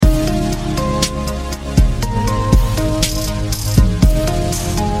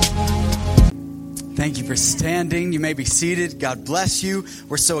for standing. You may be seated. God bless you.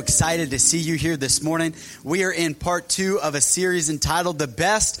 We're so excited to see you here this morning. We are in part 2 of a series entitled The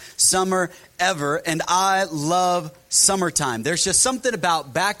Best Summer Ever, and I love summertime. There's just something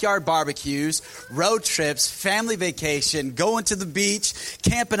about backyard barbecues, road trips, family vacation, going to the beach,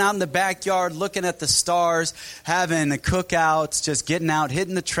 camping out in the backyard, looking at the stars, having cookouts, just getting out,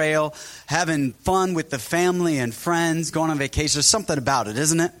 hitting the trail, having fun with the family and friends, going on vacation. There's something about it,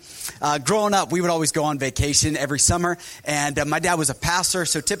 isn't it? Growing up, we would always go on vacation every summer, and my dad was a pastor,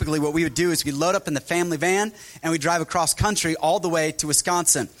 so typically what we would do is we'd load up in the family van, and we'd drive across country all the way to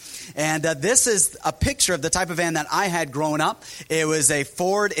Wisconsin. And this is a picture of the type of van that I had growing up. It was a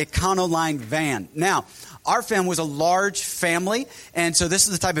Ford Econoline van. Now, our family was a large family, and so this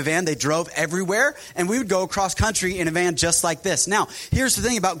is the type of van they drove everywhere, and we would go across country in a van just like this. Now, here's the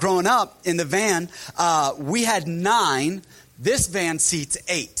thing about growing up in the van. We had 9. This van seats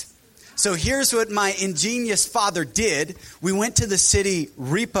 8. So here's what my ingenious father did. We went to the city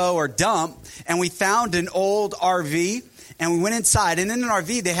repo or dump, and we found an old RV, and we went inside. And in an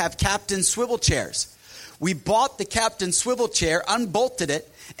RV, they have captain swivel chairs. We bought the captain swivel chair, unbolted it,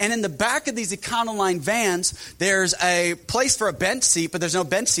 and in the back of these Econoline vans, there's a place for a bench seat, but there's no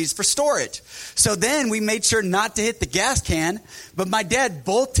bench seats for storage. So then we made sure not to hit the gas can, but my dad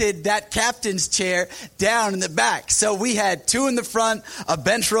bolted that captain's chair down in the back. So we had 2 in the front, a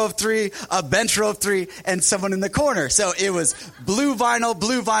bench row of 3, a bench row of 3, and someone in the corner. So it was blue vinyl,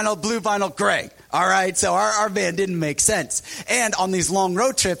 blue vinyl, blue vinyl, gray. All right, so our van didn't make sense. And on these long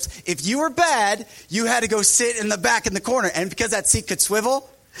road trips, if you were bad, you had to go sit in the back in the corner. And because that seat could swivel,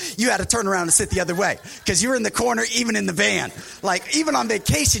 you had to turn around and sit the other way because you were in the corner even in the van. Like, even on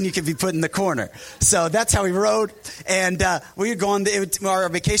vacation, you could be put in the corner. So that's how we rode. And we would go on, our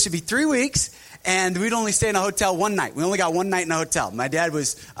vacation would be 3 weeks, and we'd only stay in a hotel one night. We only got one night in a hotel. My dad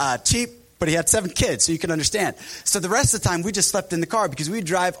was cheap, but he had 7 kids, so you can understand. So the rest of the time, we just slept in the car because we'd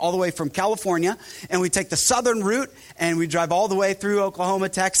drive all the way from California, and we'd take the southern route, and we'd drive all the way through Oklahoma,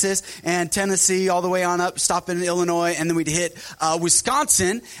 Texas, and Tennessee, all the way on up, stop in Illinois, and then we'd hit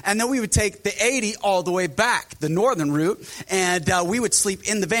Wisconsin, and then we would take the 80 all the way back, the northern route, and we would sleep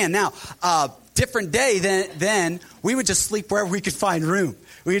in the van. Now, different day then, we would just sleep wherever we could find room.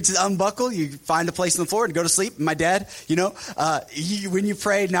 We would just unbuckle, you find a place on the floor and go to sleep. My dad, when you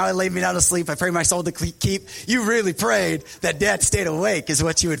prayed, now I laid me down to sleep, I pray my soul to keep. You really prayed that Dad stayed awake is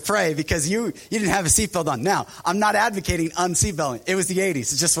what you would pray because you didn't have a seatbelt on. Now, I'm not advocating unseatbelting. It was the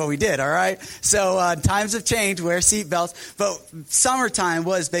 80s. It's just what we did, all right? So times have changed, wear seatbelts. But summertime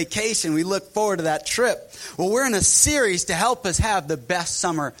was vacation. We look forward to that trip. Well, we're in a series to help us have the best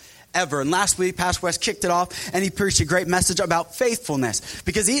summer ever. And last week, Pastor West kicked it off, and he preached a great message about faithfulness.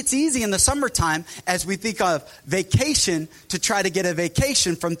 Because it's easy in the summertime, as we think of vacation, to try to get a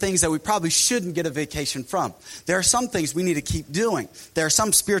vacation from things that we probably shouldn't get a vacation from. There are some things we need to keep doing. There are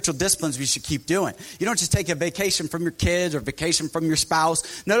some spiritual disciplines we should keep doing. You don't just take a vacation from your kids or vacation from your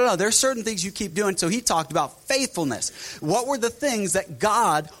spouse. No. There are certain things you keep doing. So he talked about faithfulness. What were the things that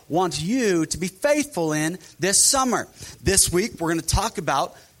God wants you to be faithful in this summer? This week, we're going to talk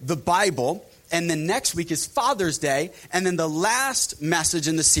about the Bible, and then next week is Father's Day, and then the last message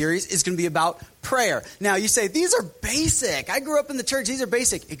in the series is going to be about prayer. Now, you say, these are basic. I grew up in the church. These are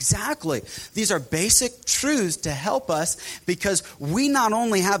basic. Exactly. These are basic truths to help us because we not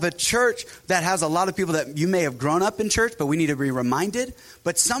only have a church that has a lot of people that you may have grown up in church, but we need to be reminded,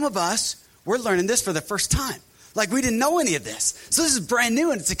 but some of us, we're learning this for the first time. Like, we didn't know any of this. So this is brand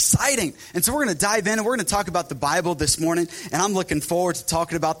new, and it's exciting. And so we're going to dive in, and we're going to talk about the Bible this morning. And I'm looking forward to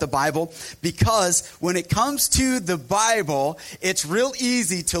talking about the Bible because when it comes to the Bible, it's real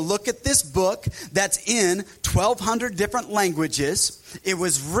easy to look at this book that's in 1,200 different languages. It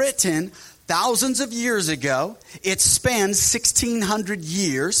was written thousands of years ago. It spans 1,600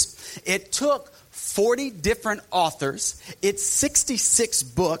 years. It took 40 different authors. It's 66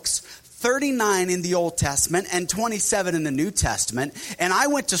 books, 39 in the Old Testament and 27 in the New Testament. And I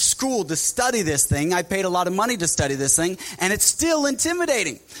went to school to study this thing. I paid a lot of money to study this thing, and it's still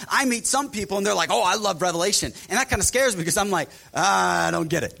intimidating. I meet some people, and they're like, oh, I love Revelation. And that kind of scares me because I'm like, I don't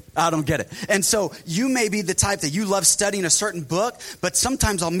get it. And so you may be the type that you love studying a certain book, but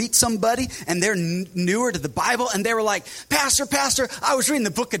sometimes I'll meet somebody, and they're newer to the Bible, and they were like, Pastor, I was reading the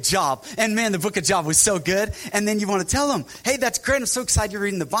book of Job, and man, the book of Job was so good. And then you want to tell them, hey, that's great. I'm so excited you're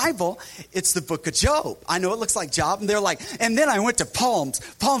reading the Bible. It's the book of Job. I know it looks like Job. And they're like, and then I went to Psalms.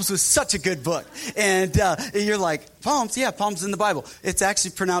 Psalms was such a good book. And you're like, Psalms? Yeah, Psalms in the Bible. It's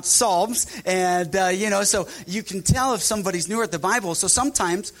actually pronounced Psalms. And, so you can tell if somebody's newer at the Bible. So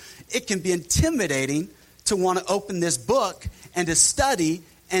sometimes it can be intimidating to want to open this book and to study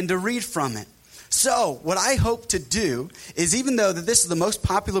and to read from it. So what I hope to do is, even though that this is the most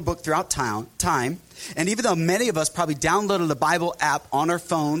popular book throughout time, and even though many of us probably downloaded the Bible app on our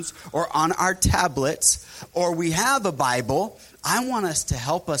phones or on our tablets, or we have a Bible, I want us to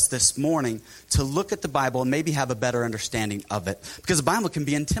help us this morning to look at the Bible and maybe have a better understanding of it. Because the Bible can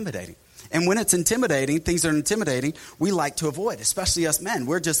be intimidating. And when it's intimidating, things that are intimidating, we like to avoid, especially us men.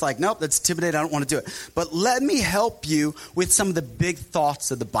 We're just like, nope, that's intimidating, I don't want to do it. But let me help you with some of the big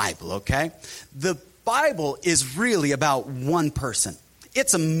thoughts of the Bible, okay? The Bible is really about one person.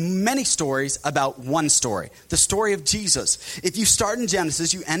 It's many stories about one story, the story of Jesus. If you start in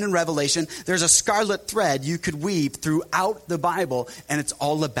Genesis, you end in Revelation, there's a scarlet thread you could weave throughout the Bible, and it's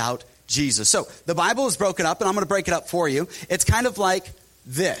all about Jesus. So the Bible is broken up, and I'm going to break it up for you. It's kind of like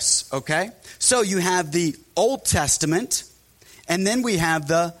this, okay? So you have the Old Testament, and then we have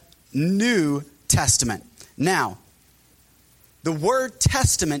the New Testament. Now, the word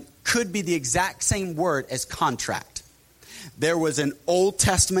testament could be the exact same word as contract. There was an Old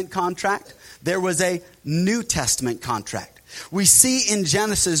Testament contract. There was a New Testament contract. We see in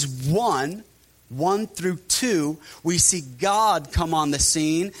Genesis 1 through 2, we see God come on the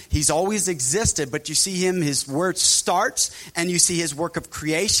scene. He's always existed, but you see him, his word starts, and you see his work of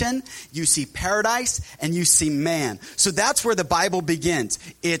creation, you see paradise, and you see man. So that's where the Bible begins.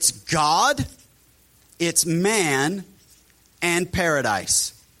 It's God, it's man, and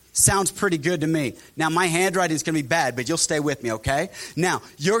paradise. Sounds pretty good to me. Now, my handwriting is going to be bad, but you'll stay with me, okay? Now,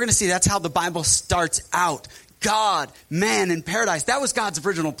 you're going to see that's how the Bible starts out. God, man, and paradise. That was God's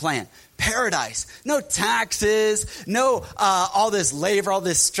original plan. Paradise. No taxes, no all this labor, all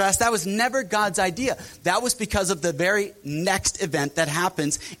this stress. That was never God's idea. That was because of the very next event that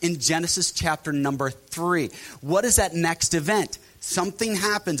happens in Genesis chapter number 3. What is that next event? Something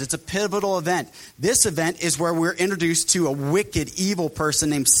happens. It's a pivotal event. This event is where we're introduced to a wicked, evil person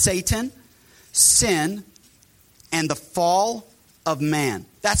named Satan, sin, and the fall of man.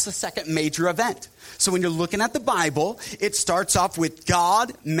 That's the second major event. So when you're looking at the Bible, it starts off with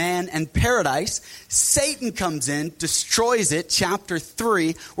God, man, and paradise. Satan comes in, destroys it, chapter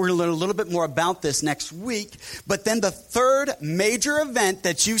 3. We're going to learn a little bit more about this next week. But then the third major event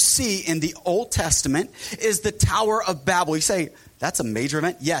that you see in the Old Testament is the Tower of Babel. You say, that's a major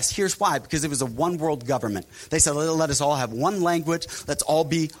event? Yes. Here's why. Because it was a one world government. They said, let us all have one language. Let's all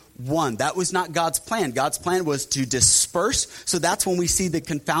be one. That was not God's plan. God's plan was to disperse. So that's when we see the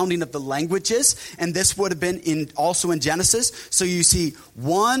confounding of the languages. And this would have been also in Genesis. So you see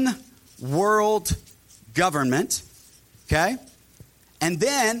one world government. Okay? And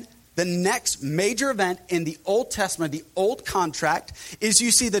then the next major event in the Old Testament, the Old Contract, is you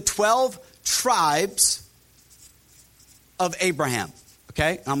see the 12 tribes of Abraham,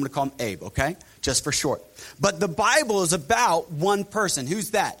 okay? I'm going to call him Abe, okay? Just for short. But the Bible is about one person.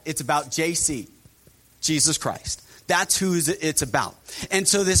 Who's that? It's about JC, Jesus Christ. That's who it's about. And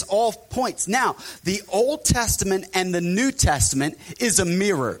so this all points. Now, the Old Testament and the New Testament is a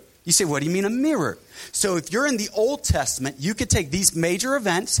mirror. You say, what do you mean a mirror? So if you're in the Old Testament, you could take these major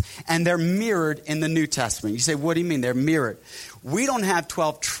events and they're mirrored in the New Testament. You say, what do you mean they're mirrored? We don't have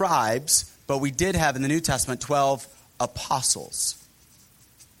 12 tribes, but we did have in the New Testament 12 apostles.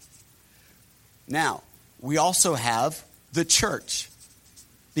 Now, we also have the church,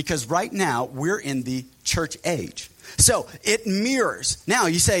 because right now we're in the church age. So it mirrors. Now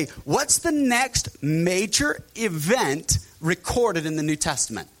you say, what's the next major event recorded in the New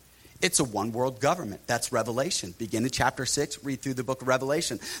Testament? It's a one world government. That's Revelation. Begin in chapter 6, read through the book of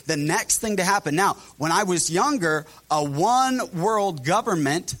Revelation. The next thing to happen. Now, when I was younger, a one world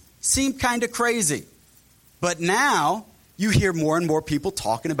government seemed kind of crazy. But now you hear more and more people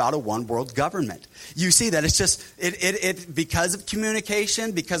talking about a one world government. You see that it's just, it because of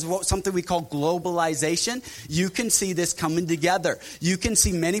communication, because of something we call globalization, you can see this coming together. You can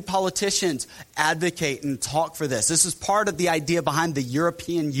see many politicians advocate and talk for this. This is part of the idea behind the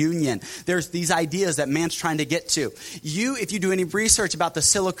European Union. There's these ideas that man's trying to get to. If you do any research about the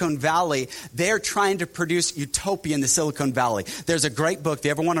Silicon Valley, they're trying to produce utopia in the Silicon Valley. There's a great book, if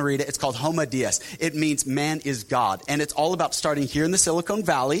you ever want to read it, it's called Homo Deus. It means man is God. And it's all about starting here in the Silicon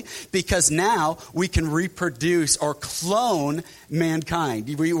Valley, because now we can reproduce or clone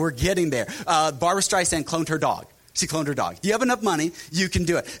mankind. We're getting there. Barbara Streisand cloned her dog. She cloned her dog. If you have enough money, you can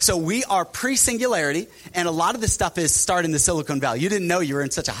do it. So we are pre-singularity, and a lot of this stuff is started in the Silicon Valley. You didn't know you were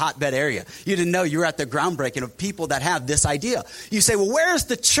in such a hotbed area. You didn't know you were at the groundbreaking of people that have this idea. You say, well, where's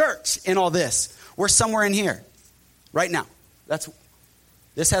the church in all this? We're somewhere in here right now.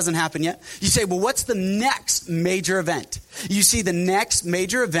 This hasn't happened yet. You say, well, what's the next major event? You see, the next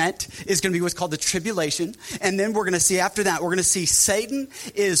major event is going to be what's called the tribulation. And then we're going to see after that, we're going to see Satan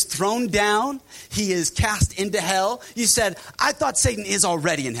is thrown down. He is cast into hell. You said, I thought Satan is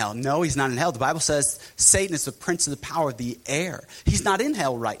already in hell. No, he's not in hell. The Bible says Satan is the prince of the power of the air. He's not in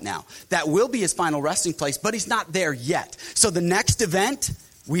hell right now. That will be his final resting place, but he's not there yet. So the next event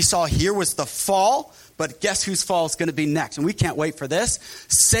we saw here was the fall. But guess whose fall is going to be next? And we can't wait for this.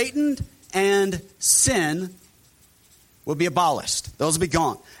 Satan and sin will be abolished. Those will be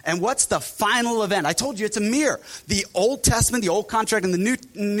gone. And what's the final event? I told you it's a mirror. The Old Testament, the old contract, and the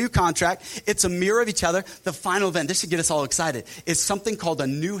new contract, it's a mirror of each other. The final event, this should get us all excited, is something called a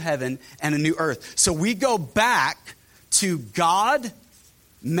new heaven and a new earth. So we go back to God,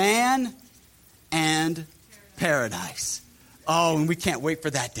 man, and paradise. Oh, and we can't wait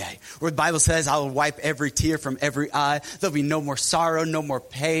for that day where the Bible says, I will wipe every tear from every eye. There'll be no more sorrow, no more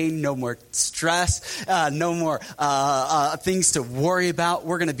pain, no more stress, no more things to worry about.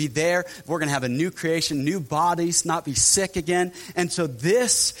 We're going to be there. We're going to have a new creation, new bodies, not be sick again. And so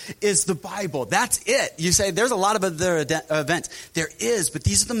this is the Bible. That's it. You say there's a lot of other events. There is, but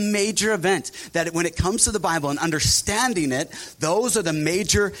these are the major events that when it comes to the Bible and understanding it, those are the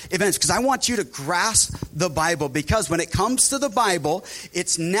major events. Because I want you to grasp the Bible, because when it comes to the Bible,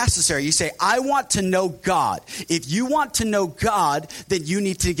 it's necessary. You say, I want to know God. If you want to know God, then you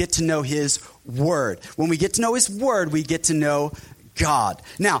need to get to know his word. When we get to know his word, we get to know God.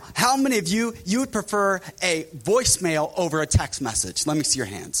 Now, how many of you would prefer a voicemail over a text message? Let me see your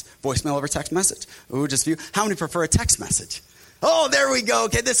hands. Voicemail over text message? Ooh, just a few. How many prefer a text message? Oh, there we go.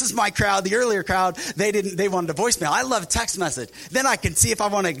 Okay, this is my crowd. The earlier crowd, they wanted a voicemail. I love a text message. Then I can see if I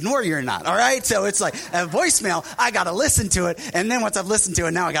want to ignore you or not. All right? So it's like a voicemail, I got to listen to it. And then once I've listened to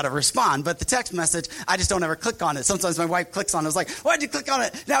it, now I got to respond. But the text message, I just don't ever click on it. Sometimes my wife clicks on it. I was like, why'd you click on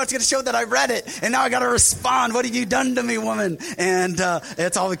it? Now it's going to show that I read it. And now I got to respond. What have you done to me, woman? And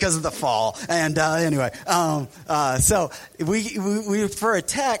it's all because of the fall. And anyway, so we prefer a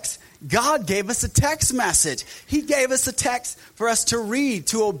text. God gave us a text message. He gave us a text for us to read,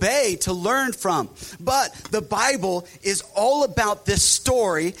 to obey, to learn from. But the Bible is all about this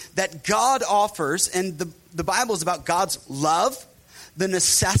story that God offers. And the Bible is about God's love, the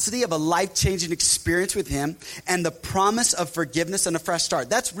necessity of a life-changing experience with him, and the promise of forgiveness and a fresh start.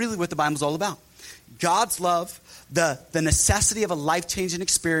 That's really what the Bible is all about. God's love, the necessity of a life-changing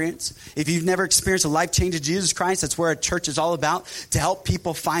experience. If you've never experienced a life change of Jesus Christ, that's where a church is all about, to help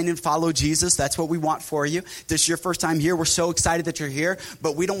people find and follow Jesus. That's what we want for you. If this is your first time here, we're so excited that you're here,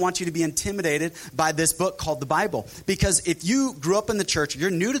 but we don't want you to be intimidated by this book called the Bible. Because if you grew up in the church, you're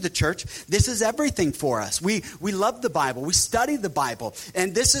new to the church, this is everything for us. We love the Bible. We study the Bible.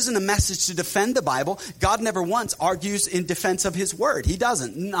 And this isn't a message to defend the Bible. God never once argues in defense of his word. He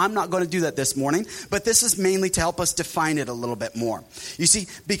doesn't. I'm not going to do that this morning, but this is mainly to help us define it a little bit more. You see,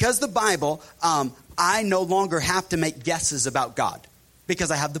 because the Bible, I no longer have to make guesses about God.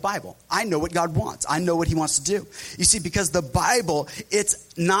 Because I have the Bible. I know what God wants. I know what he wants to do. You see, because the Bible,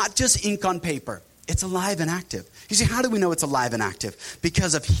 it's not just ink on paper. It's alive and active. You see, how do we know it's alive and active?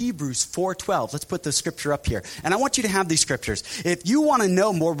 Because of Hebrews 4:12. Let's put the scripture up here. And I want you to have these scriptures. If you want to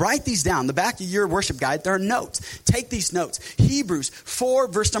know more, write these down. The back of your worship guide, there are notes. Take these notes. Hebrews 4,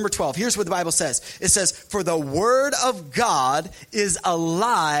 verse number 12. Here's what the Bible says. It says, for the word of God is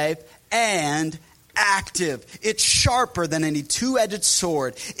alive and active. It's sharper than any two-edged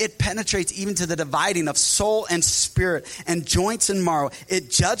sword. It penetrates even to the dividing of soul and spirit and joints and marrow. It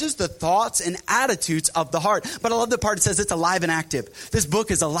judges the thoughts and attitudes of the heart. But I love the part that says it's alive and active. This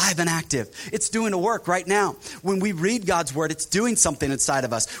book is alive and active. It's doing a work right now. When we read God's word, it's doing something inside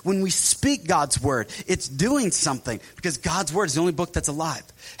of us. When we speak God's word, it's doing something, because God's word is the only book that's alive.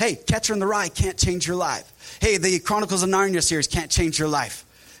 Hey, Catcher in the Rye can't change your life. Hey, the Chronicles of Narnia series can't change your life.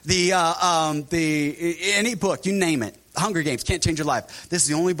 Any book, you name it, Hunger Games can't change your life. This is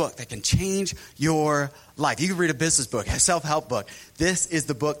the only book that can change your life. You can read a business book, a self-help book. This is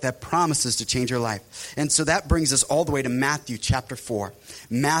the book that promises to change your life. And so that brings us all the way to Matthew chapter 4.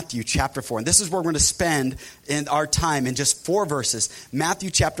 Matthew chapter 4. And this is where we're going to spend in our time in just 4 verses. Matthew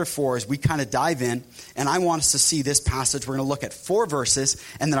chapter 4, as we kind of dive in. And I want us to see this passage. We're going to look at 4 verses,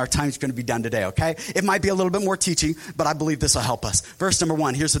 and then our time's going to be done today, okay? It might be a little bit more teaching, but I believe this will help us. Verse number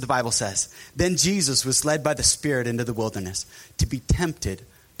 1, here's what the Bible says. Then Jesus was led by the Spirit into the wilderness to be tempted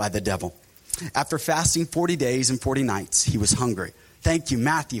by the devil. After fasting 40 days and 40 nights, he was hungry. Thank you,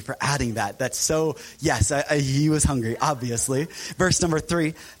 Matthew, for adding that. That's so, yes, he was hungry, obviously. Verse number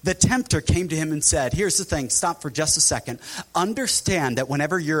 3, the tempter came to him and said, here's the thing, stop for just a second. Understand that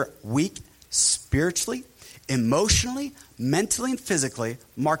whenever you're weak spiritually, emotionally, mentally and physically,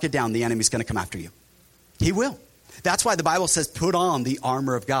 mark it down. The enemy's going to come after you. He will. That's why the Bible says, put on the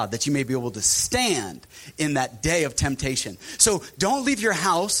armor of God, that you may be able to stand in that day of temptation. So don't leave your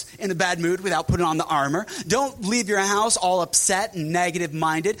house in a bad mood without putting on the armor. Don't leave your house all upset and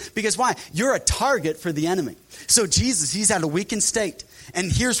negative-minded. Because why? You're a target for the enemy. So Jesus, he's at a weakened state.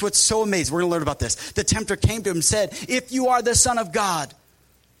 And here's what's so amazing. We're going to learn about this. The tempter came to him and said, if you are the Son of God,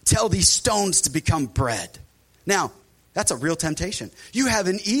 tell these stones to become bread. Now, that's a real temptation. You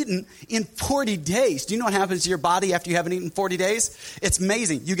haven't eaten in 40 days. Do you know what happens to your body after you haven't eaten 40 days? It's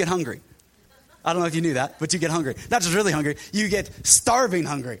amazing. You get hungry. I don't know if you knew that, but you get hungry. Not just really hungry. You get starving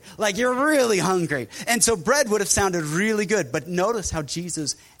hungry. Like you're really hungry. And so bread would have sounded really good. But notice how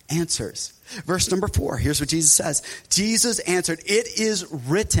Jesus answers. Verse number 4, here's what Jesus says. Jesus answered, it is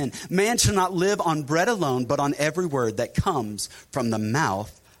written, man shall not live on bread alone, but on every word that comes from the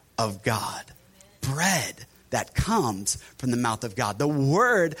mouth of God. Bread that comes from the mouth of God, the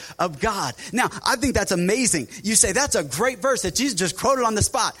word of God. Now, I think that's amazing. You say, that's a great verse that Jesus just quoted on the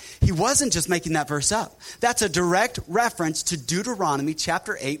spot. He wasn't just making that verse up. That's a direct reference to Deuteronomy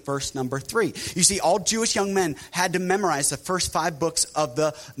chapter 8, verse number 3. You see, all Jewish young men had to memorize the first 5 books of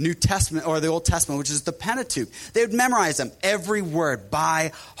the New Testament or the Old Testament, which is the Pentateuch. They would memorize them, every word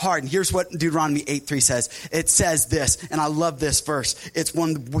by heart. And here's what Deuteronomy 8:3 says. It says this, and I love this verse. It's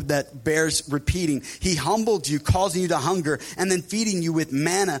one that bears repeating. He humbled you, causing you to hunger, and then feeding you with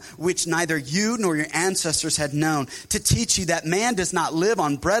manna, which neither you nor your ancestors had known, to teach you that man does not live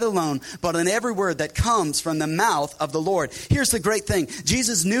on bread alone, but on every word that comes from the mouth of the Lord. Here's the great thing.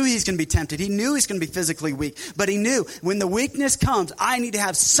 Jesus knew he's going to be tempted. He knew he's going to be physically weak, but he knew when the weakness comes, I need to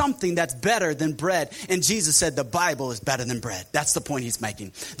have something that's better than bread. And Jesus said the Bible is better than bread. That's the point he's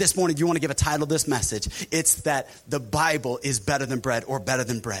making. This morning, if you want to give a title to this message, it's that the Bible is better than bread or better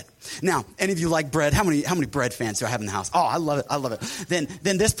than bread. Now, any of you like bread? How many bread fans do I have in the house? Oh, I love it. I love it.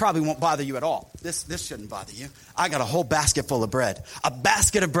 Then this probably won't bother you at all. This shouldn't bother you. I got a whole basket full of bread. A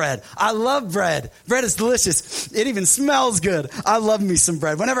basket of bread. I love bread. Bread is delicious. It even smells good. I love me some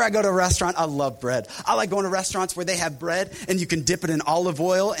bread. Whenever I go to a restaurant, I love bread. I like going to restaurants where they have bread and you can dip it in olive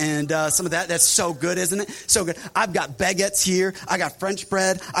oil and some of that. That's so good, isn't it? So good. I've got baguettes here. I got French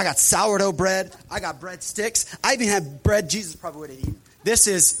bread. I got sourdough bread. I got bread sticks. I even have bread Jesus probably would have eaten. This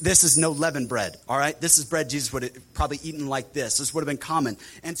is no leaven bread, all right? This is bread Jesus would have probably eaten like this. This would have been common.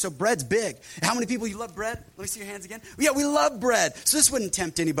 And so bread's big. How many people, you love bread? Let me see your hands again. Yeah, we love bread. So this wouldn't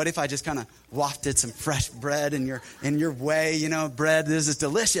tempt anybody if I just kind of wafted some fresh bread in your way. You know, bread, this is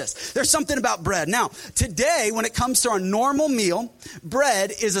delicious. There's something about bread. Now, today, when it comes to our normal meal,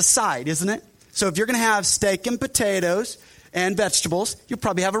 bread is a side, isn't it? So if you're going to have steak and potatoes and vegetables, you'll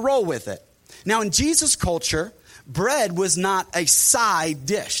probably have a roll with it. Now, in Jesus' culture, bread was not a side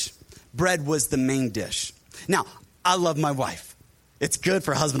dish. Bread was the main dish. Now, I love my wife. It's good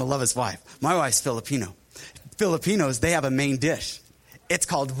for a husband to love his wife. My wife's Filipino. Filipinos, they have a main dish. It's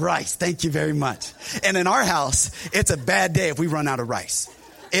called rice. Thank you very much. And in our house, it's a bad day if we run out of rice.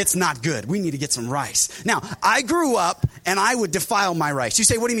 It's not good. We need to get some rice. Now, I grew up and I would defile my rice. You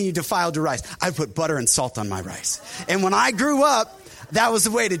say, what do you mean you defiled your rice? I put butter and salt on my rice. And when I grew up, that was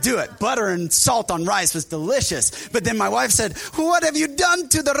the way to do it. Butter and salt on rice was delicious. But then my wife said, what have you done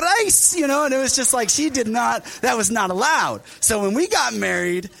to the rice? You know, and it was just like that was not allowed. So when we got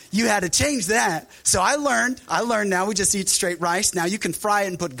married, you had to change that. So I learned now we just eat straight rice. Now you can fry it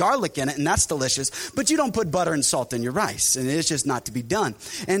and put garlic in it, and that's delicious. But you don't put butter and salt in your rice, and it's just not to be done.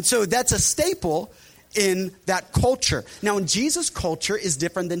 And so that's a staple in that culture. Now, in Jesus' culture is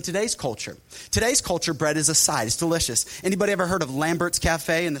different than today's culture. Today's culture, bread is a side. It's delicious. Anybody ever heard of Lambert's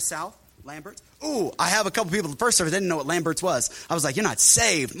Cafe in the South? Lambert's? Ooh, I have a couple people. The first service didn't know what Lambert's was. I was like, you're not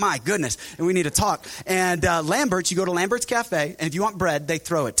saved. My goodness. And we need to talk. And Lambert's, you go to Lambert's Cafe, and if you want bread, they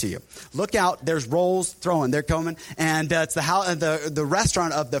throw it to you. Look out. There's rolls throwing. They're coming. And it's the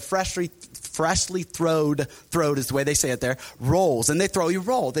restaurant of the freshly throwed is the way they say it there, rolls. And they throw you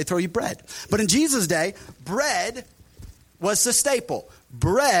roll. They throw you bread. But in Jesus' day, bread was the staple.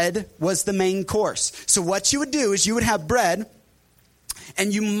 Bread was the main course. So what you would do is you would have bread,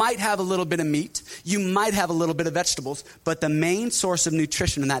 and you might have a little bit of meat. You might have a little bit of vegetables. But the main source of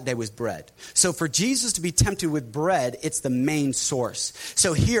nutrition in that day was bread. So for Jesus to be tempted with bread, it's the main source.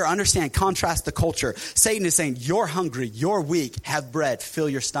 So here, understand, contrast the culture. Satan is saying, you're hungry, you're weak, have bread, fill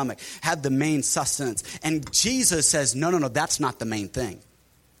your stomach, have the main sustenance. And Jesus says, no, that's not the main thing.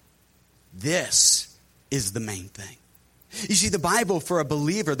 This is the main thing. You see, the Bible for a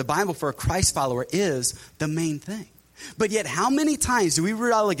believer, the Bible for a Christ follower is the main thing. But yet, how many times do we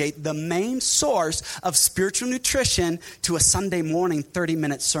relegate the main source of spiritual nutrition to a Sunday morning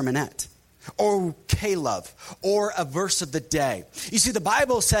 30-minute sermonette? or Caleb, or a verse of the day. You see, the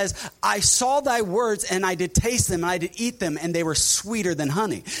Bible says, I saw thy words and I did taste them and I did eat them and they were sweeter than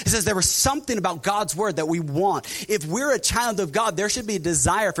honey. It says there was something about God's word that we want. If we're a child of God, there should be a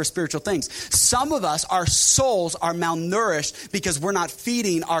desire for spiritual things. Some of us, our souls are malnourished because we're not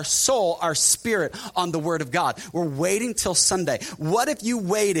feeding our soul, our spirit on the word of God. We're waiting till Sunday. What if you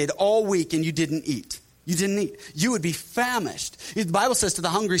waited all week and you didn't eat? You didn't eat. You would be famished. The Bible says to the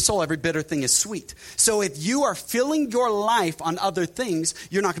hungry soul, every bitter thing is sweet. So if you are filling your life on other things,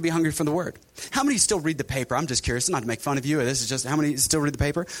 you're not going to be hungry for the word. How many still read the paper? I'm just curious, not to make fun of you. This is just, how many still read the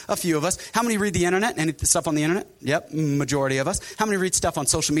paper? A few of us. How many read the internet? Any stuff on the internet? Yep, majority of us. How many read stuff on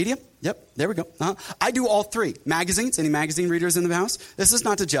social media? Yep, there we go. I do all three. Magazines, any magazine readers in the house? This is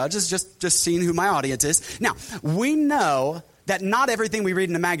not to judge. This is just seeing who my audience is. Now, we know that not everything we read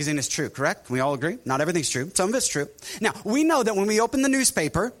in a magazine is true, correct? Can we all agree? Not everything's true. Some of it's true. Now, we know that when we open the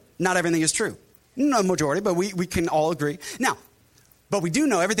newspaper, not everything is true. No majority, but we can all agree. Now, but we do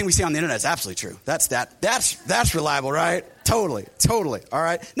know everything we see on the internet is absolutely true. That's reliable, right? Totally. All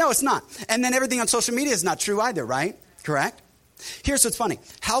right? No, it's not. And then everything on social media is not true either, right? Correct? Here's what's funny.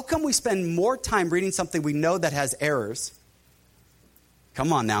 How come we spend more time reading something we know that has errors?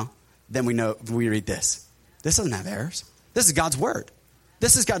 Come on now. Than we read this. This doesn't have errors. This is God's word.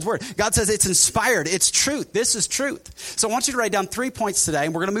 This is God's word. God says it's inspired. It's truth. This is truth. So I want you to write down 3 points today,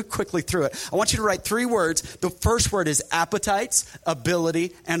 and we're going to move quickly through it. I want you to write 3 words. The first word is appetites,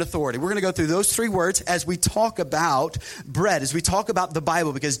 ability, and authority. We're going to go through those 3 words as we talk about bread, as we talk about the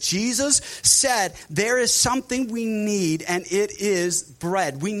Bible, because Jesus said there is something we need, and it is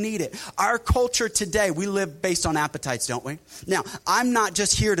bread. We need it. Our culture today, we live based on appetites, don't we? Now, I'm not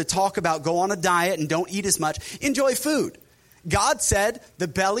just here to talk about go on a diet and don't eat as much. Enjoy food. God said the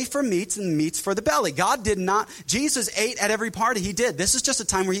belly for meats and meats for the belly. Jesus ate at every party he did. This is just a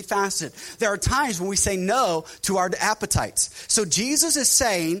time where he fasted. There are times when we say no to our appetites. So Jesus is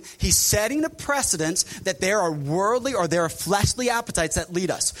saying, he's setting a precedence that there are worldly or there are fleshly appetites that lead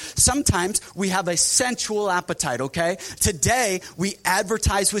us. Sometimes we have a sensual appetite, okay? Today, we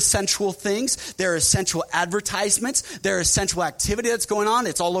advertise with sensual things. There are sensual advertisements. There is sensual activity that's going on.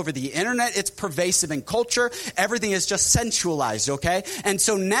 It's all over the internet. It's pervasive in culture. Everything is just sensual. Okay? And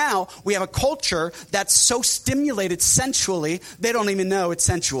so now we have a culture that's so stimulated sensually, they don't even know it's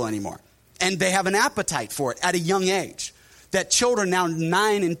sensual anymore. And they have an appetite for it at a young age. That children now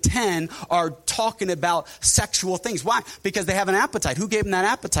 9 and 10 are talking about sexual things. Why? Because they have an appetite. Who gave them that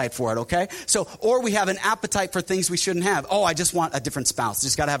appetite for it, okay? So, or we have an appetite for things we shouldn't have. Oh, I just want a different spouse.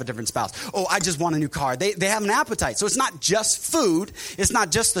 Just got to have a different spouse. Oh, I just want a new car. They have an appetite. So it's not just food. It's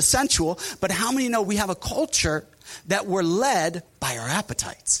not just the sensual. But how many know we have a culture that we're led by our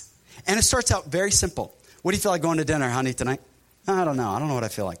appetites? And it starts out very simple. What do you feel like going to dinner, honey, tonight? I don't know. I don't know what I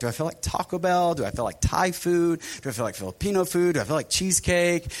feel like. Do I feel like Taco Bell? Do I feel like Thai food? Do I feel like Filipino food? Do I feel like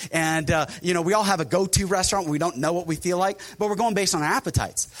cheesecake? And, we all have a go-to restaurant. We don't know what we feel like, but we're going based on our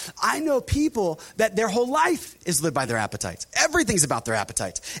appetites. I know people that their whole life is lived by their appetites. Everything's about their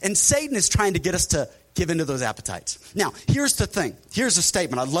appetites. And Satan is trying to get us to give into those appetites. Now, here's the thing. Here's a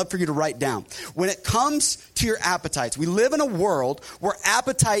statement I'd love for you to write down. When it comes to your appetites, we live in a world where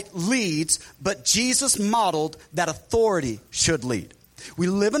appetite leads, but Jesus modeled that authority should lead. We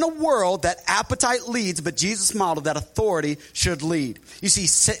live in a world that appetite leads, but Jesus modeled that authority should lead. You see,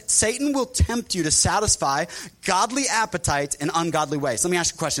 Satan will tempt you to satisfy godly appetites in ungodly ways. Let me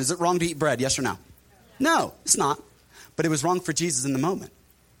ask you a question. Is it wrong to eat bread? Yes or no? No, it's not. But it was wrong for Jesus in the moment.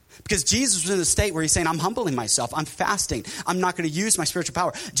 Because Jesus was in a state where he's saying, I'm humbling myself. I'm fasting. I'm not going to use my spiritual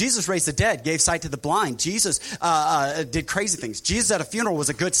power. Jesus raised the dead, gave sight to the blind. Jesus did crazy things. Jesus at a funeral was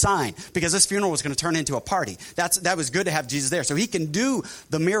a good sign because this funeral was going to turn into a party. That was good to have Jesus there. So he can do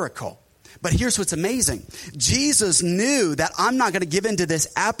the miracle. But here's what's amazing. Jesus knew that I'm not going to give into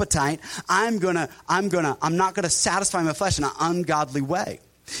this appetite. I'm not going to satisfy my flesh in an ungodly way.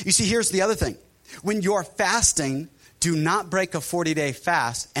 You see, here's the other thing. When you're fasting, do not break a 40-day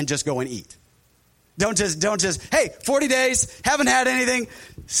fast and just go and eat. Don't just, hey, 40 days, haven't had anything,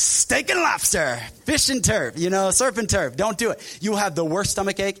 steak and lobster, fish and turf, surf and turf. Don't do it. You will have the worst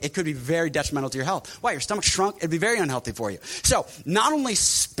stomach ache. It could be very detrimental to your health. Why? Your stomach shrunk. It'd be very unhealthy for you. So not only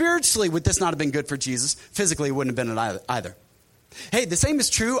spiritually would this not have been good for Jesus, physically it wouldn't have been it either. Hey, the same is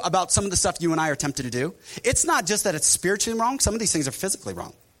true about some of the stuff you and I are tempted to do. It's not just that it's spiritually wrong. Some of these things are physically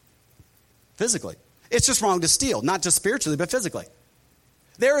wrong. Physically. It's just wrong to steal, not just spiritually, but physically.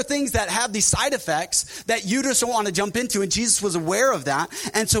 There are things that have these side effects that you just don't want to jump into, and Jesus was aware of that.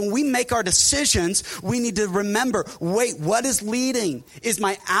 And so when we make our decisions, we need to remember, wait, what is leading? Is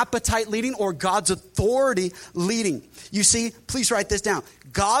my appetite leading or God's authority leading? You see, please write this down.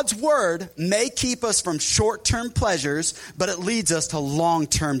 God's word may keep us from short-term pleasures, but it leads us to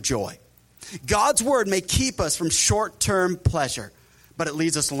long-term joy. God's word may keep us from short-term pleasure, but it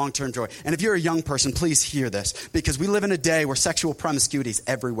leads us to long-term joy. And if you're a young person, please hear this, because we live in a day where sexual promiscuity is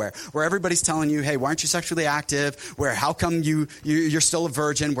everywhere, where everybody's telling you, hey, why aren't you sexually active? Where how come you're still a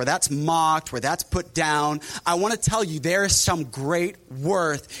virgin? Where that's mocked, where that's put down. I want to tell you, there is some great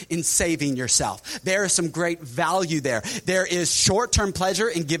worth in saving yourself. There is some great value there. There is short-term pleasure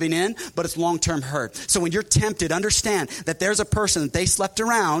in giving in, but it's long-term hurt. So when you're tempted, understand that there's a person that they slept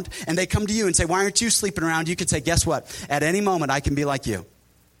around, and they come to you and say, why aren't you sleeping around? You can say, guess what? At any moment, I can be like you.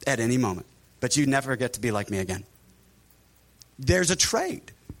 At any moment. But you never get to be like me again. There's a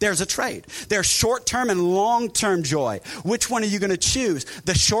trade. There's a trade. There's short-term and long-term joy. Which one are you going to choose?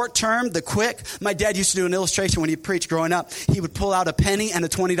 The short-term, the quick? My dad used to do an illustration when he preached growing up. He would pull out a penny and a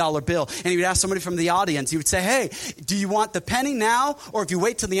 $20 bill. And he would ask somebody from the audience. He would say, hey, do you want the penny now? Or if you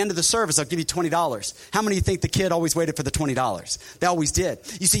wait till the end of the service, I'll give you $20. How many of you think the kid always waited for the $20? They always did.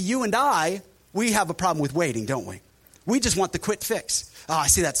 You see, you and I, we have a problem with waiting, don't we? We just want the quick fix. Oh, I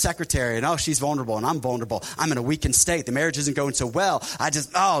see that secretary, and oh, she's vulnerable, and I'm vulnerable. I'm in a weakened state. The marriage isn't going so well.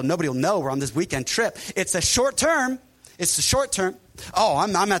 Nobody will know we're on this weekend trip. It's the short term. It's the short term. Oh,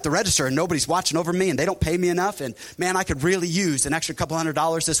 I'm at the register, and nobody's watching over me, and they don't pay me enough. And, man, I could really use an extra couple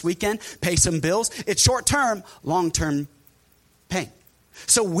 $100 this weekend, pay some bills. It's short term, long term pain.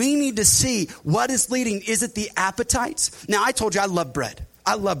 So we need to see what is leading. Is it the appetites? Now, I told you I love bread.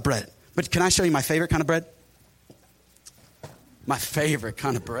 I love bread. But can I show you my favorite kind of bread? My favorite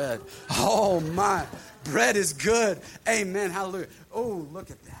kind of bread. Oh, my. Bread is good. Amen. Hallelujah. Oh,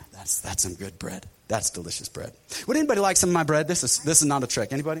 look at that. That's some good bread. That's delicious bread. Would anybody like some of my bread? This is not a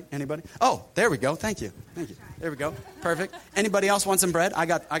trick. Anybody? Oh, there we go. Thank you. There we go. Perfect. Anybody else want some bread? I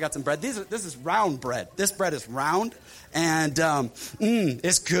got some bread. This is round bread. This bread is round, and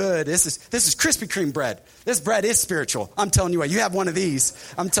it's good. This is Krispy Kreme bread. This bread is spiritual. I'm telling you what. You have one of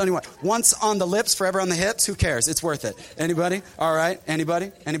these. I'm telling you what. Once on the lips, forever on the hips. Who cares? It's worth it. Anybody? All right.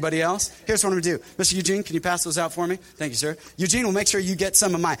 Anybody? Anybody else? Here's what I'm going to do. Mr. Eugene, can you pass those out for me? Thank you, sir. Eugene will make sure you get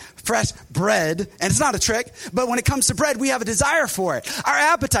some of my fresh bread. And it's not a trick, but when it comes to bread, we have a desire for it. Our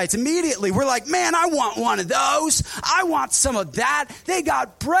appetites, immediately, we're like, man, I want one of those. I want some of that. They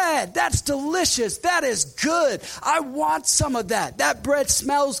got bread. That's delicious. That is good. I want some of that. That bread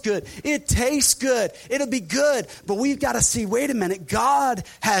smells good. It tastes good. It'll be good. But we've got to see, wait a minute, God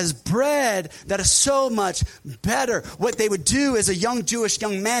has bread that is so much better. What they would do as a young Jewish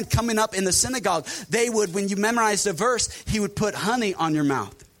young man coming up in the synagogue, they would, when you memorized a verse, he would put honey on your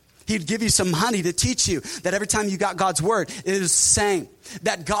mouth. He'd give you some honey to teach you that every time you got God's word, it is the same.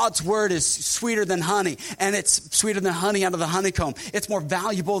 That God's word is sweeter than honey, and it's sweeter than honey out of the honeycomb. It's more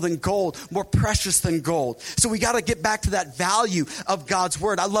valuable than gold, more precious than gold. So we got to get back to that value of God's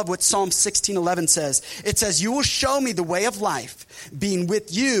word. I love what Psalm 16:11 says. It says, you will show me the way of life. Being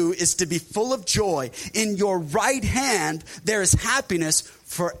with you is to be full of joy. In your right hand, there is happiness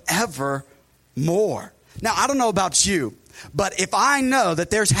forevermore. Now, I don't know about you, but if I know that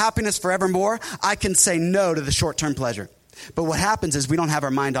there's happiness forevermore, I can say no to the short-term pleasure. But what happens is we don't have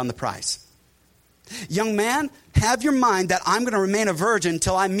our mind on the prize. Young man, have your mind that I'm going to remain a virgin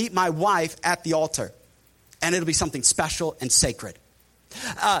until I meet my wife at the altar. And it'll be something special and sacred.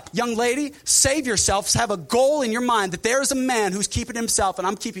 Young lady, save yourself. Have a goal in your mind that there is a man who's keeping himself and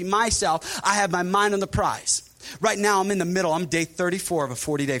I'm keeping myself. I have my mind on the prize. Right now, I'm in the middle. I'm day 34 of a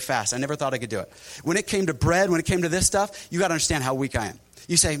 40-day fast. I never thought I could do it. When it came to bread, when it came to this stuff, you got to understand how weak I am.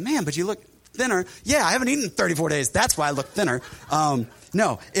 You say, man, but you look thinner. Yeah, I haven't eaten 34 days. That's why I look thinner.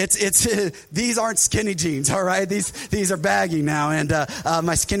 No, it's these aren't skinny jeans, all right? These are baggy now, and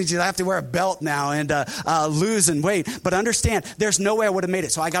my skinny jeans, I have to wear a belt now and losing weight. But understand, there's no way I would have made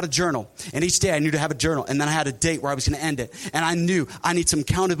it. So I got a journal, and each day I knew to have a journal, and then I had a date where I was going to end it. And I knew I need some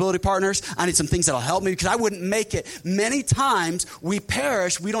accountability partners. I need some things that'll help me because I wouldn't make it. Many times we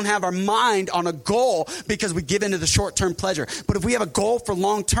perish. We don't have our mind on a goal because we give into the short-term pleasure. But if we have a goal for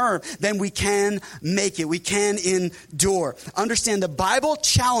long-term, then we can make it. We can endure. Understand the Bible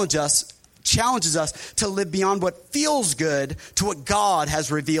challenges us to live beyond what feels good to what God has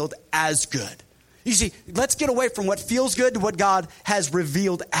revealed as good. You see, let's get away from what feels good to what God has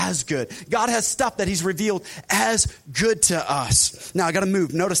revealed as good. God has stuff that he's revealed as good to us. Now, I got to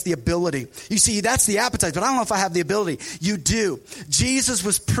move. Notice the ability. You see, that's the appetite, but I don't know if I have the ability. You do. Jesus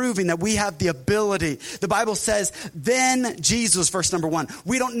was proving that we have the ability. The Bible says, then Jesus, verse number 1.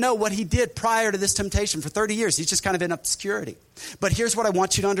 We don't know what he did prior to this temptation for 30 years. He's just kind of in obscurity. But here's what I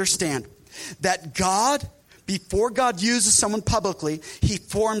want you to understand. That God, before God uses someone publicly, he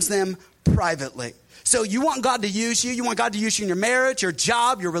forms them privately. So you want God to use you want God to use you in your marriage, your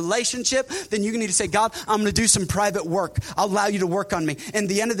job, your relationship, then you need to say, God, I'm going to do some private work. I'll allow you to work on me. And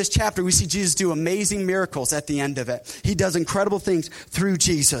the end of this chapter, we see Jesus do amazing miracles at the end of it. He does incredible things through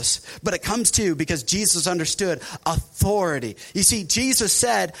Jesus. But it comes to because Jesus understood authority. You see, Jesus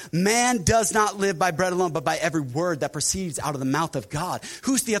said, man does not live by bread alone, but by every word that proceeds out of the mouth of God.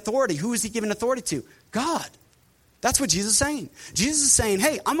 Who's the authority? Who is he giving authority to? God. That's what Jesus is saying. Jesus is saying,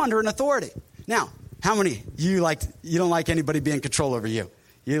 hey, I'm under an authority. Now, how many you don't like anybody being in control over you?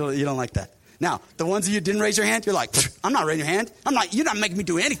 You don't like that. Now, the ones of you didn't raise your hand, you're like, I'm not raising your hand. You're not making me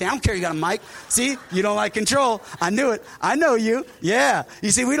do anything. I don't care you got a mic. See, you don't like control. I knew it. I know you. Yeah.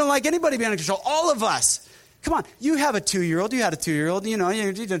 You see, we don't like anybody being in control. All of us. Come on. You have a 2-year-old. You had a 2-year-old.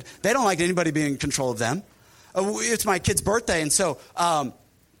 They don't like anybody being in control of them. It's my kid's birthday. And so,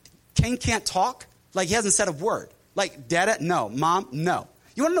 Kane can't talk. Like he hasn't said a word. Like, Dada, no. Mom, no.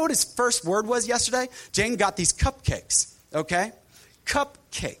 You want to know what his first word was yesterday? Jane got these cupcakes, okay?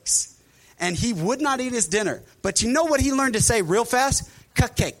 Cupcakes. And he would not eat his dinner. But you know what he learned to say real fast?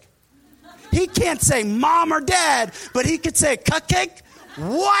 Cupcake. He can't say mom or dad, but he could say cupcake.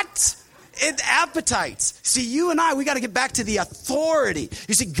 What? It appetites. See, you and I, we got to get back to the authority.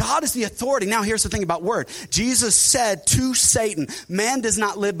 You see, God is the authority. Now, here's the thing about word. Jesus said to Satan, man does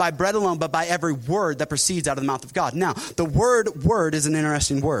not live by bread alone, but by every word that proceeds out of the mouth of God. Now, the word is an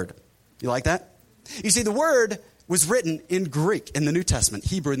interesting word. You like that? You see, the word was written in Greek in the New Testament,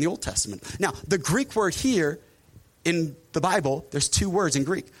 Hebrew in the Old Testament. Now, the Greek word here in the Bible, there's 2 words in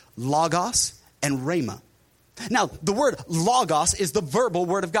Greek, logos and rhema. Now, the word logos is the verbal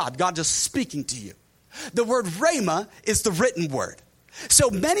word of God. God just speaking to you. The word rhema is the written word. So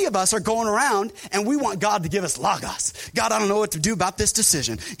many of us are going around and we want God to give us logos. God, I don't know what to do about this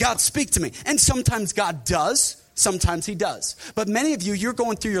decision. God, speak to me. And sometimes God does. Sometimes he does. But many of you, you're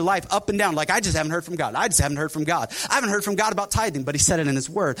going through your life up and down like, I just haven't heard from God. I just haven't heard from God. I haven't heard from God about tithing, but he said it in his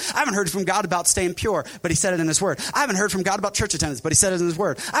word. I haven't heard from God about staying pure, but he said it in his word. I haven't heard from God about church attendance, but he said it in his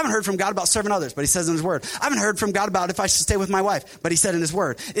word. I haven't heard from God about serving others, but he says it in his word. I haven't heard from God about if I should stay with my wife, but he said in his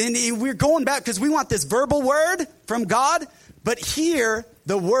word. And we're going back because we want this verbal word from God, but here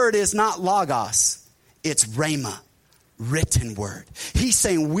the word is not logos. It's rhema. Written word. He's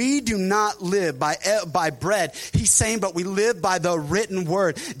saying we do not live by bread. He's saying, but we live by the written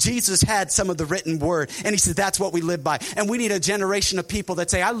word. Jesus had some of the written word, and he said that's what we live by. And we need a generation of people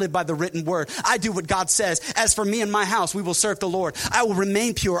that say, I live by the written word. I do what God says. As for me and my house, we will serve the Lord. I will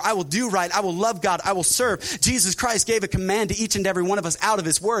remain pure. I will do right. I will love God. I will serve. Jesus Christ gave a command to each and every one of us out of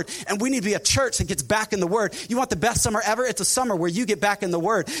his word, and we need to be a church that gets back in the word. You want the best summer ever? It's a summer where you get back in the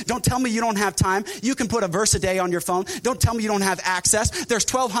word. Don't tell me you don't have time. You can put a verse a day on your phone. Don't tell me you don't have access. There's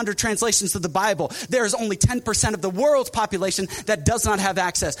 1,200 translations to the Bible. There's only 10% of the world's population that does not have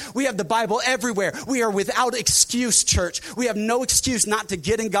access. We have the Bible everywhere. We are without excuse, church. We have no excuse not to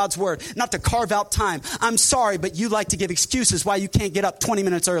get in God's word, not to carve out time. I'm sorry, but you like to give excuses why you can't get up 20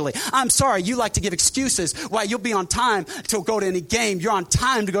 minutes early. I'm sorry, you like to give excuses why you'll be on time to go to any game. You're on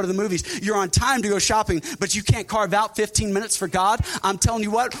time to go to the movies. You're on time to go shopping, but you can't carve out 15 minutes for God. I'm telling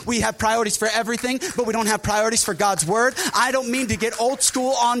you what, we have priorities for everything, but we don't have priorities for God's word. I don't mean to get old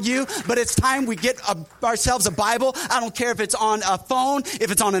school on you, but it's time we get ourselves a Bible. I don't care if it's on a phone,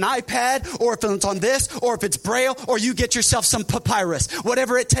 if it's on an iPad, or if it's on this, or if it's Braille, or you get yourself some papyrus,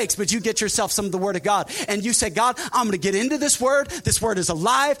 whatever it takes, but you get yourself some of the word of God. And you say, God, I'm going to get into this word. This word is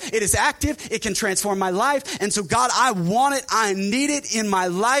alive. It is active. It can transform my life. And so God, I want it. I need it in my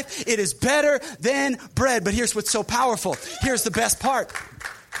life. It is better than bread. But here's what's so powerful. Here's the best part.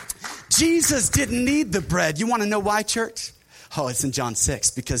 Jesus didn't need the bread. You want to know why, church? Oh, it's in John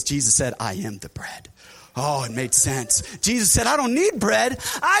 6, because Jesus said, I am the bread. Oh, it made sense. Jesus said, I don't need bread.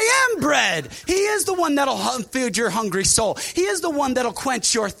 I am bread. He is the one that'll feed your hungry soul. He is the one that'll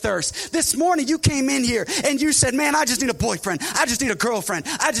quench your thirst. This morning you came in here and you said, man, I just need a boyfriend. I just need a girlfriend.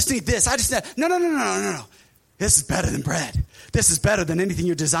 I just need this. No. This is better than bread. This is better than anything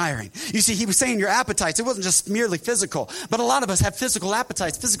you're desiring. You see, he was saying your appetites, it wasn't just merely physical, but a lot of us have physical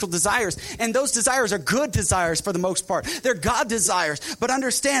appetites, physical desires, and those desires are good desires for the most part. They're God desires. But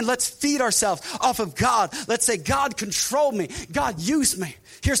understand, let's feed ourselves off of God. Let's say, God, control me. God, use me.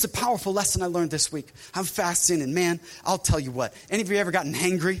 Here's the powerful lesson I learned this week. I'm fasting, and man, I'll tell you what. Any of you ever gotten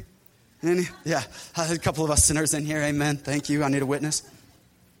hangry? Any? Yeah, a couple of us sinners in here. Amen. Thank you. I need a witness.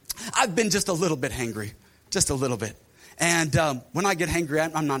 I've been just a little bit hangry. Just a little bit. And when I get hangry,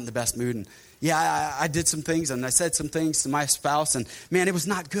 I'm not in the best mood. And yeah, I did some things and I said some things to my spouse. And man, it was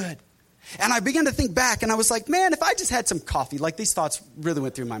not good. And I began to think back and I was like, man, if I just had some coffee, like these thoughts really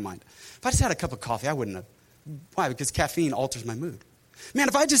went through my mind. If I just had a cup of coffee, I wouldn't have. Why? Because caffeine alters my mood. Man,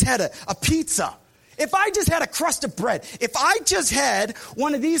 if I just had a pizza, if I just had a crust of bread, if I just had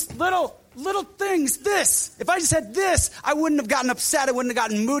one of these little things, if I just had this, I wouldn't have gotten upset. I wouldn't have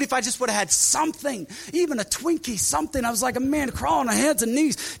gotten moody if I just would have had something, even a Twinkie, something. I was like a man crawling on hands and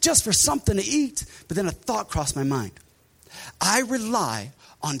knees just for something to eat. But then a thought crossed my mind. I rely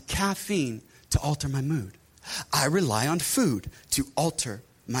on caffeine to alter my mood. I rely on food to alter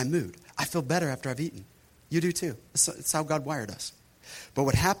my mood. I feel better after I've eaten. You do too. It's how God wired us. But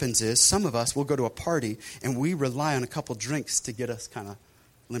what happens is some of us will go to a party and we rely on a couple drinks to get us kind of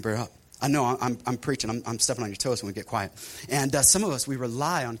limber up. I know I'm preaching. I'm stepping on your toes when we get quiet. And some of us, we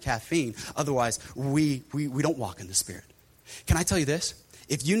rely on caffeine. Otherwise, we don't walk in the Spirit. Can I tell you this?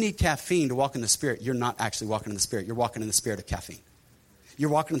 If you need caffeine to walk in the Spirit, you're not actually walking in the Spirit. You're walking in the spirit of caffeine. You're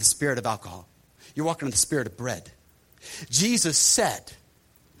walking in the spirit of alcohol. You're walking in the spirit of bread. Jesus said,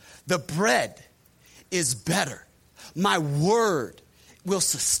 the bread is better. My word will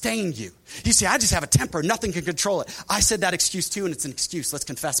sustain you. You see, I just have a temper. Nothing can control it. I said that excuse too, and it's an excuse. Let's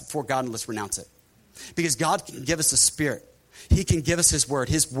confess it before God and let's renounce it. Because God can give us a spirit. He can give us his word.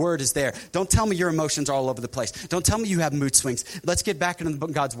 His word is there. Don't tell me your emotions are all over the place. Don't tell me you have mood swings. Let's get back into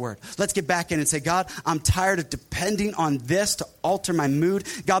God's word. Let's get back in and say, God, I'm tired of depending on this to alter my mood.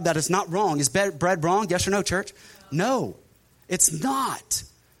 God, that is not wrong. Is bread wrong? Yes or no, church? No, it's not.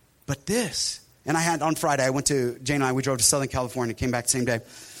 But this. And on Friday, Jane and I, we drove to Southern California, came back the same day.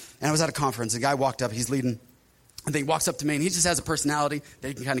 And I was at a conference. A guy walked up, he's leading. And then he walks up to me, and he just has a personality that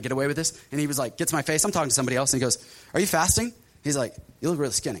he can kind of get away with this. And he was like, gets my face. I'm talking to somebody else, and he goes, are you fasting? He's like, you look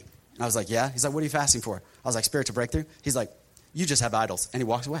really skinny. And I was like, yeah. He's like, what are you fasting for? I was like, spiritual breakthrough. He's like, you just have idols. And he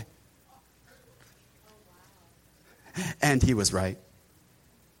walks away. And he was right.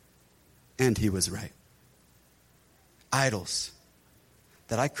 And he was right. Idols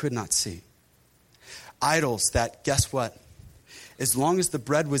that I could not see. Idols that, guess what? As long as the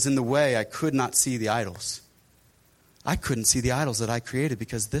bread was in the way, I could not see the idols. I couldn't see the idols that I created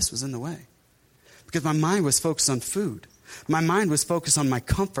because this was in the way. Because my mind was focused on food. My mind was focused on my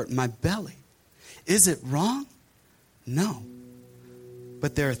comfort, my belly. Is it wrong? No.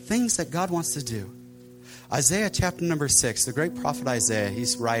 But there are things that God wants to do. Isaiah chapter number 6, the great prophet Isaiah,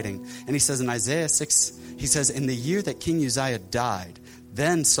 he's writing. And he says in Isaiah 6, he says, in the year that King Uzziah died,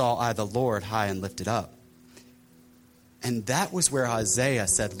 then saw I the Lord high and lifted up. And that was where Isaiah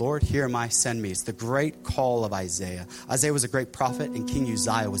said, Lord, here am I, send me. It's the great call of Isaiah. Isaiah was a great prophet and King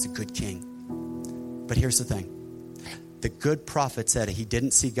Uzziah was a good king. But here's the thing. The good prophet said he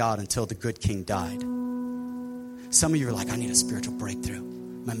didn't see God until the good king died. Some of you are like, I need a spiritual breakthrough.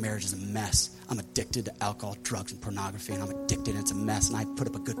 My marriage is a mess. I'm addicted to alcohol, drugs, and pornography, and I'm addicted, and it's a mess, and I put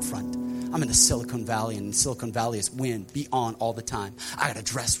up a good front. I'm in the Silicon Valley, and Silicon Valley is win, be on all the time. I got to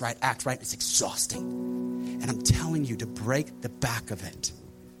dress right, act right. It's exhausting. And I'm telling you, to break the back of it,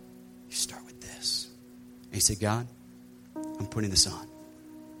 you start with this. And you say, God, I'm putting this on.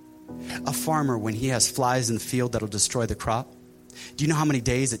 A farmer, when he has flies in the field that'll destroy the crop, do you know how many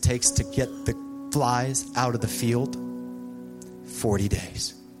days it takes to get the flies out of the field? 40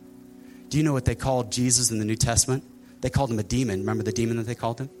 days. Do you know what they called Jesus in the New Testament? They called him a demon. Remember the demon that they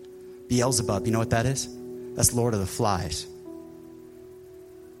called him? Beelzebub. You know what that is? That's Lord of the Flies.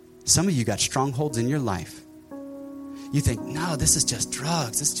 Some of you got strongholds in your life. You think, no, this is just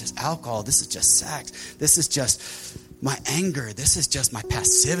drugs. This is just alcohol. This is just sex. This is just my anger. This is just my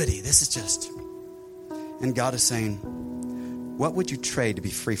passivity. This is just... And God is saying, what would you trade to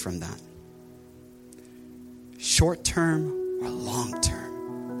be free from that? Short term or long term?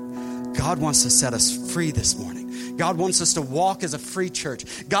 God wants to set us free this morning. God wants us to walk as a free church.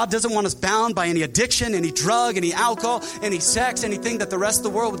 God doesn't want us bound by any addiction, any drug, any alcohol, any sex, anything that the rest of the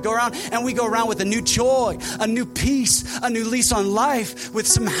world would go around. And we go around with a new joy, a new peace, a new lease on life, with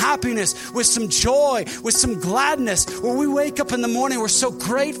some happiness, with some joy, with some gladness. When we wake up in the morning, we're so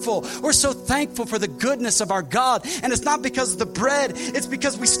grateful. We're so thankful for the goodness of our God. And it's not because of the bread. It's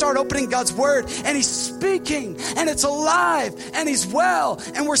because we start opening God's word and he's speaking and it's alive and he's well.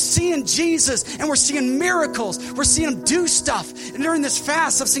 And we're seeing Jesus and we're seeing miracles. We're seeing him do stuff. And during this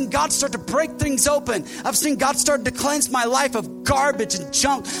fast, I've seen God start to break things open. I've seen God start to cleanse my life of garbage and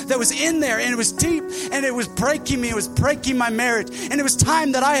junk that was in there, and it was deep, and it was breaking me. It was breaking my marriage. And it was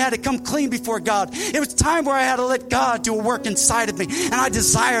time that I had to come clean before God. It was time where I had to let God do a work inside of me. And I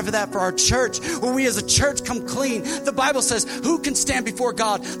desire for that for our church, where we as a church come clean. The Bible says, who can stand before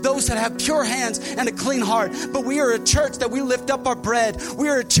God? Those that have pure hands and a clean heart. But we are a church that we lift up our bread. We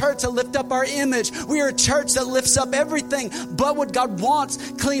are a church that lift up our image. We are a church that lifts up everything but what God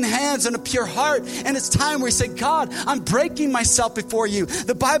wants, clean hands and a pure heart. And it's time where we say, God, I'm breaking myself before you.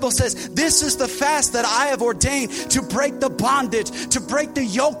 The Bible says, this is the fast that I have ordained to break the bondage, to break the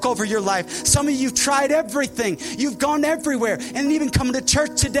yoke over your life. Some of you have tried everything. You've gone everywhere. And even coming to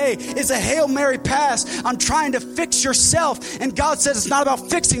church today is a Hail Mary pass. I'm trying to fix yourself. And God says it's not about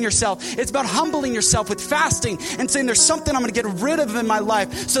fixing yourself. It's about humbling yourself with fasting and saying there's something I'm going to get rid of in my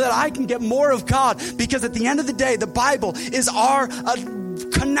life so that I can get more of God. Because at the end of the day, the Bible is our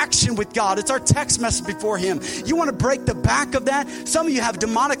connection with God. It's our text message before him. You want to break the back of that? Some of you have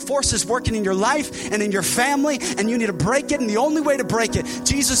demonic forces working in your life and in your family, and you need to break it. And the only way to break it,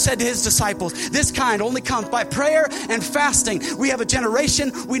 Jesus said to his disciples, this kind only comes by prayer and fasting. We have a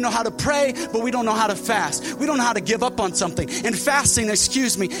generation, we know how to pray, but we don't know how to fast. We don't know how to give up on something. And fasting,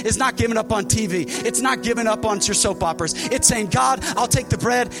 is not giving up on TV. It's not giving up on your soap operas. It's saying, God, I'll take the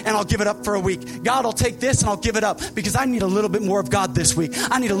bread and I'll give it up for a week. God, I'll take this and I'll give it up because I need a little bit more of God this week.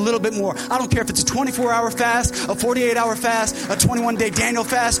 I need a little bit more. I don't care if it's a 24-hour fast, a 48-hour fast, a 21-day Daniel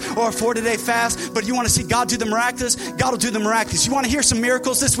fast, or a 40-day fast. But you want to see God do the miraculous? God will do the miraculous. You want to hear some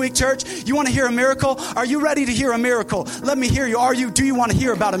miracles this week, church? You want to hear a miracle? Are you ready to hear a miracle? Let me hear you. Do you want to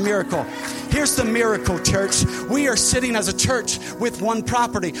hear about a miracle? Here's the miracle, church. We are sitting as a church with one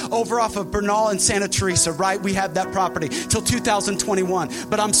property over off of Bernal and Santa Teresa, right? We have that property till 2021.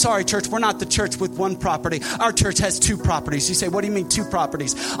 But I'm sorry, church, we're not the church with one property. Our church has two properties. You say, what do you mean two properties?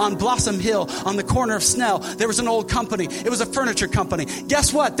 On Blossom Hill, on the corner of Snell, there was an old company. It was a furniture company.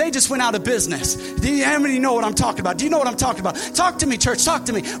 Guess what? They just went out of business. How many know what I'm talking about? Do you know what I'm talking about? Talk to me, church. Talk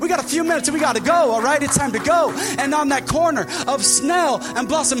to me. We got a few minutes and we got to go, all right? It's time to go. And on that corner of Snell and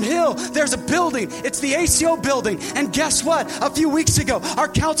Blossom Hill, there's a building. It's the ACO building. And guess what? A few weeks ago, our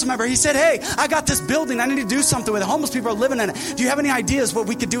council member, he said, hey, I got this building. I need to do something with it. Homeless people are living in it. Do you have any ideas what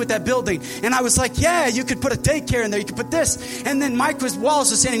we could do with that building? And I was like, yeah, you could put a daycare in there. You could put this. And then Mike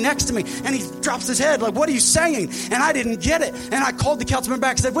Wallace was standing next to me and he drops his head like, what are you saying? And I didn't get it. And I called the council member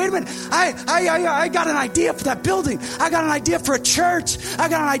back and said, wait a minute. I got an idea for that building. I got an idea for a church. I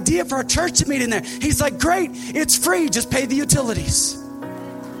got an idea for a church to meet in there. He's like, great. It's free. Just pay the utilities.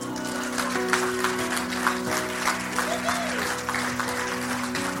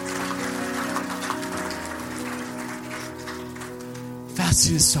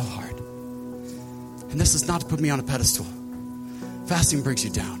 Fasting is so hard. And this is not to put me on a pedestal. Fasting brings you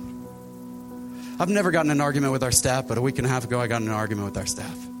down. I've never gotten in an argument with our staff, but a week and a half ago, I got in an argument with our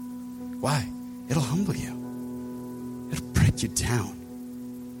staff. Why? It'll humble you. It'll break you down.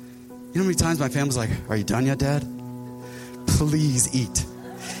 You know how many times my family's like, are you done yet, Dad? Please eat.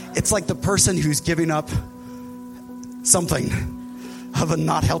 It's like the person who's giving up something of a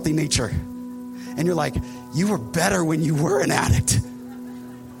not healthy nature. And you're like, you were better when you were an addict.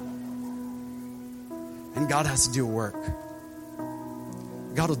 And God has to do a work.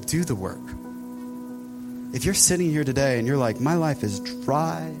 God will do the work. If you're sitting here today and you're like, my life is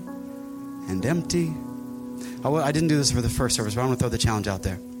dry and empty. I didn't do this for the first service, but I want to throw the challenge out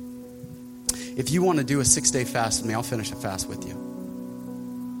there. If you want to do a 6-day fast with me, I'll finish a fast with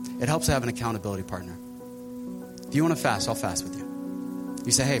you. It helps to have an accountability partner. If you want to fast, I'll fast with you.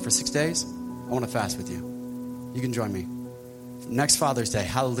 You say, hey, for 6 days, I want to fast with you. You can join me. Next Father's Day,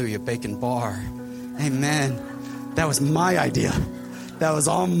 hallelujah, bacon bar. Amen. That was my idea. That was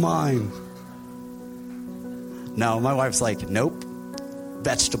all mine. No, my wife's like, nope,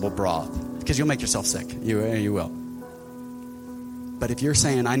 vegetable broth, because you'll make yourself sick. You will. But if you're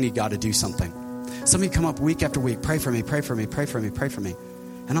saying, I need God to do something, some of you come up week after week, pray for me, pray for me, pray for me, pray for me.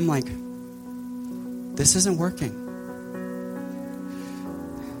 And I'm like, this isn't working.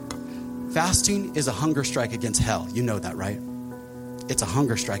 Fasting is a hunger strike against hell. You know that, right? It's a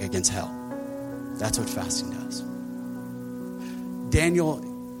hunger strike against hell. That's what fasting does. Daniel,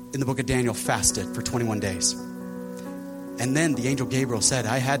 in the book of Daniel, fasted for 21 days. And then the angel Gabriel said,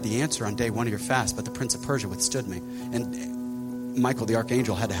 I had the answer on day 1 of your fast, but the prince of Persia withstood me. And Michael, the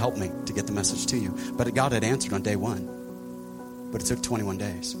archangel, had to help me to get the message to you. But God had answered on day 1. But it took 21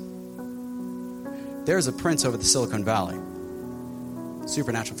 days. There's a prince over the Silicon Valley.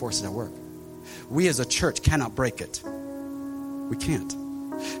 Supernatural forces at work. We as a church cannot break it. We can't.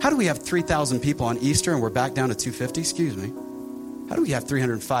 How do we have 3,000 people on Easter and we're back down to 250? Excuse me. How do we have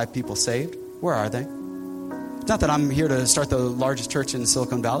 305 people saved? Where are they? Not that I'm here to start the largest church in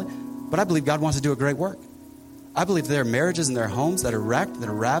Silicon Valley, but I believe God wants to do a great work. I believe there are marriages in their homes that are wrecked, that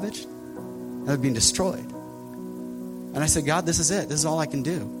are ravaged, that are being destroyed. And I said, God, this is it. This is all I can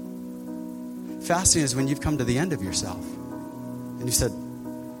do. Fasting is when you've come to the end of yourself. And you said,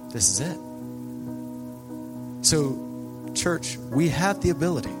 this is it. So, church, we have the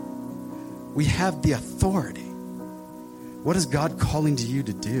ability. We have the authority. What is God calling to you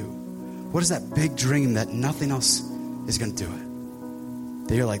to do? What is that big dream that nothing else is going to do it?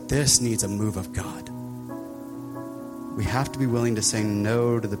 That you're like, this needs a move of God. We have to be willing to say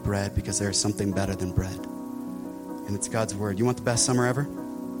no to the bread because there is something better than bread. And it's God's word. You want the best summer ever?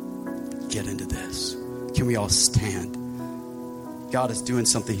 Get into this. Can we all stand? God is doing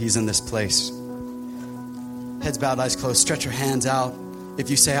something. He's in this place. Heads bowed, eyes closed. Stretch your hands out. If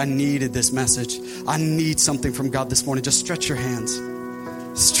you say, I needed this message, I need something from God this morning, just stretch your hands.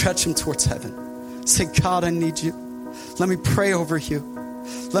 Stretch them towards heaven. Say, God, I need you. Let me pray over you.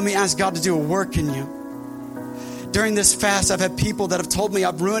 Let me ask God to do a work in you. During this fast, I've had people that have told me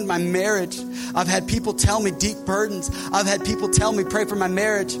I've ruined my marriage. I've had people tell me deep burdens. I've had people tell me pray for my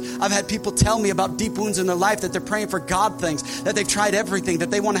marriage. I've had people tell me about deep wounds in their life, that they're praying for God things, that they've tried everything,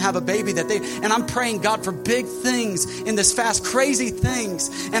 that they want to have a baby, and I'm praying God for big things in this fast, crazy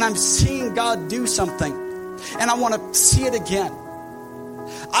things. And I'm seeing God do something. And I want to see it again.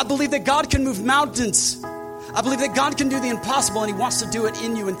 I believe that God can move mountains. I believe that God can do the impossible, and He wants to do it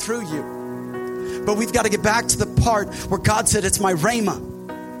in you and through you. But we've got to get back to the part where God said, it's my rhema.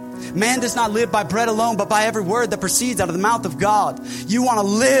 Man does not live by bread alone, but by every word that proceeds out of the mouth of God. You want to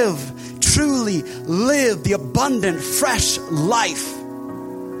live, truly live the abundant, fresh life.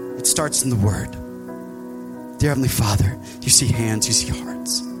 It starts in the word. Dear Heavenly Father, you see hands, you see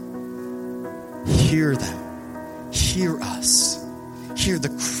hearts. Hear them. Hear us. Hear the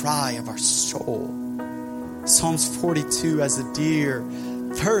cry of our soul. Psalms 42, as the deer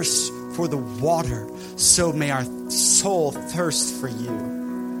thirsts for the water, so may our soul thirst for you.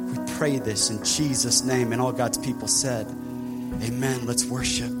 We pray this in Jesus' name. And all God's people said, amen. Let's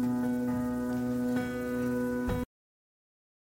worship.